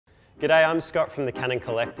G'day, I'm Scott from the Canon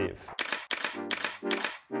Collective.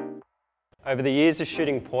 Over the years of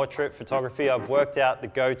shooting portrait photography, I've worked out the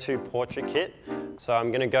go-to portrait kit, so I'm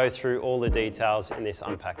going to go through all the details in this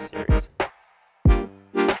unpack series.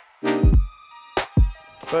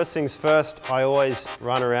 First things first, I always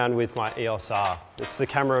run around with my EOS R. It's the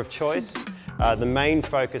camera of choice. The main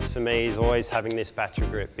focus for me is always having this battery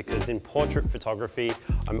grip, because in portrait photography,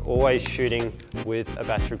 I'm always shooting with a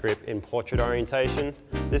battery grip in portrait orientation.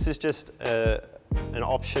 This is just an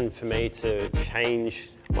option for me to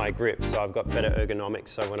change my grip, so I've got better ergonomics,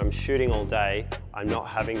 so when I'm shooting all day, I'm not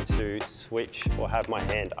having to switch or have my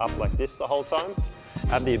hand up like this the whole time.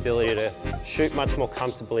 I have the ability to shoot much more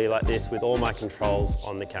comfortably like this with all my controls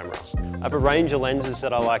on the camera. I have a range of lenses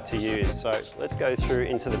that I like to use, so let's go through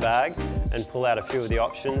into the bag and pull out a few of the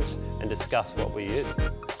options and discuss what we use.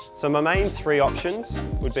 So my main three options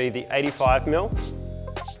would be the 85mm,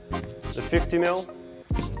 the 50mm,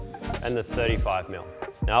 and the 35mm.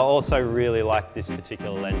 Now I also really like this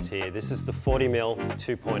particular lens here. This is the 40mm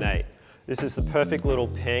 2.8. This is the perfect little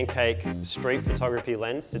pancake street photography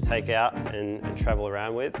lens to take out and travel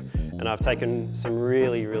around with. And I've taken some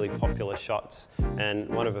really, really popular shots, and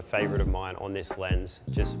one of a favourite of mine on this lens,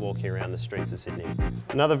 just walking around the streets of Sydney.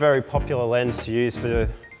 Another very popular lens to use for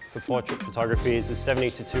portrait photography is the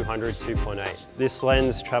 70-200 2.8. This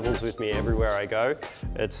lens travels with me everywhere I go.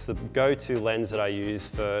 It's the go-to lens that I use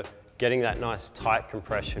for getting that nice tight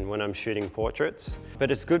compression when I'm shooting portraits, but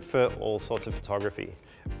it's good for all sorts of photography.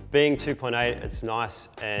 Being 2.8, it's nice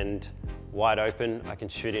and wide open. I can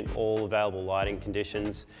shoot in all available lighting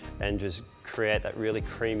conditions and just create that really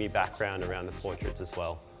creamy background around the portraits as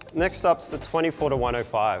well. Next up's the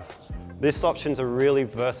 24-105. This option's a really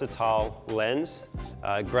versatile lens,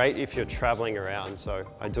 great if you're traveling around. So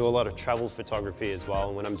I do a lot of travel photography as well,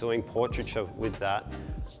 and when I'm doing portraiture with that,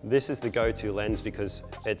 this is the go-to lens because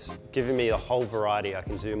it's giving me a whole variety. I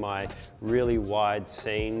can do my really wide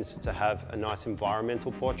scenes to have a nice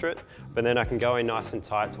environmental portrait, but then I can go in nice and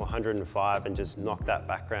tight to 105 and just knock that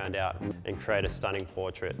background out and create a stunning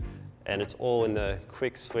portrait. And it's all in the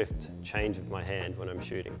quick, swift change of my hand when I'm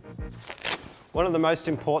shooting. One of the most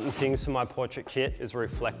important things for my portrait kit is a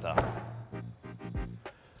reflector.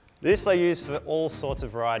 This I use for all sorts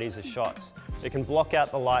of varieties of shots. It can block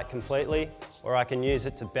out the light completely, or I can use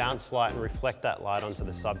it to bounce light and reflect that light onto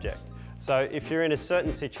the subject. So if you're in a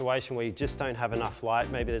certain situation where you just don't have enough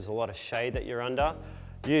light, maybe there's a lot of shade that you're under,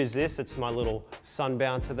 use this. It's my little sun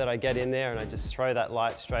bouncer that I get in there, and I just throw that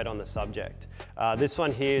light straight on the subject. This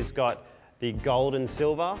one here has got the gold and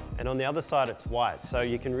silver, and on the other side it's white. So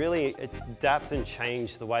you can really adapt and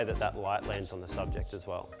change the way that that light lands on the subject as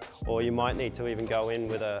well. Or you might need to even go in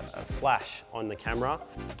with a flash on the camera.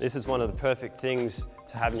 This is one of the perfect things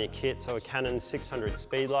to have in your kit. So a Canon 600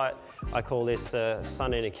 Speedlite, I call this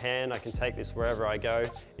sun in a can. I can take this wherever I go.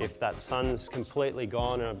 If that sun's completely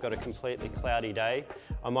gone and I've got a completely cloudy day,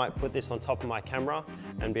 I might put this on top of my camera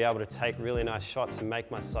and be able to take really nice shots and make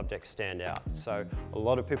my subject stand out. So a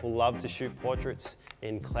lot of people love to shoot portraits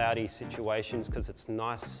in cloudy situations because it's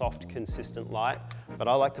nice, soft, consistent light. But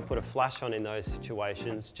I like to put a flash on in those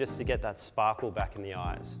situations just to get that sparkle back in the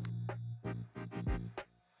eyes.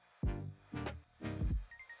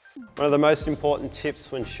 One of the most important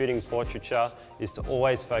tips when shooting portraiture is to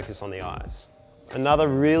always focus on the eyes. Another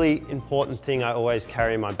really important thing I always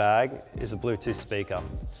carry in my bag is a Bluetooth speaker.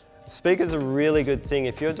 Speakers are a really good thing.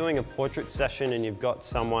 If you're doing a portrait session and you've got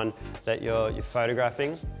someone that you're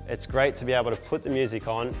photographing, it's great to be able to put the music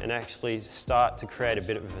on and actually start to create a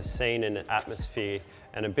bit of a scene and an atmosphere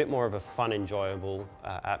and a bit more of a fun, enjoyable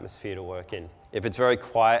atmosphere to work in. If it's very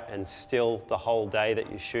quiet and still the whole day that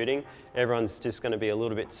you're shooting, everyone's just going to be a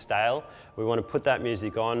little bit stale. We want to put that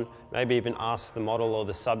music on, maybe even ask the model or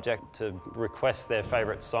the subject to request their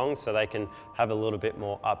favourite song so they can have a little bit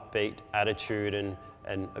more upbeat attitude and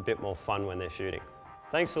a bit more fun when they're shooting.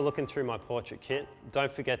 Thanks for looking through my portrait kit.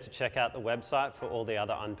 Don't forget to check out the website for all the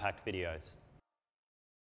other unpacked videos.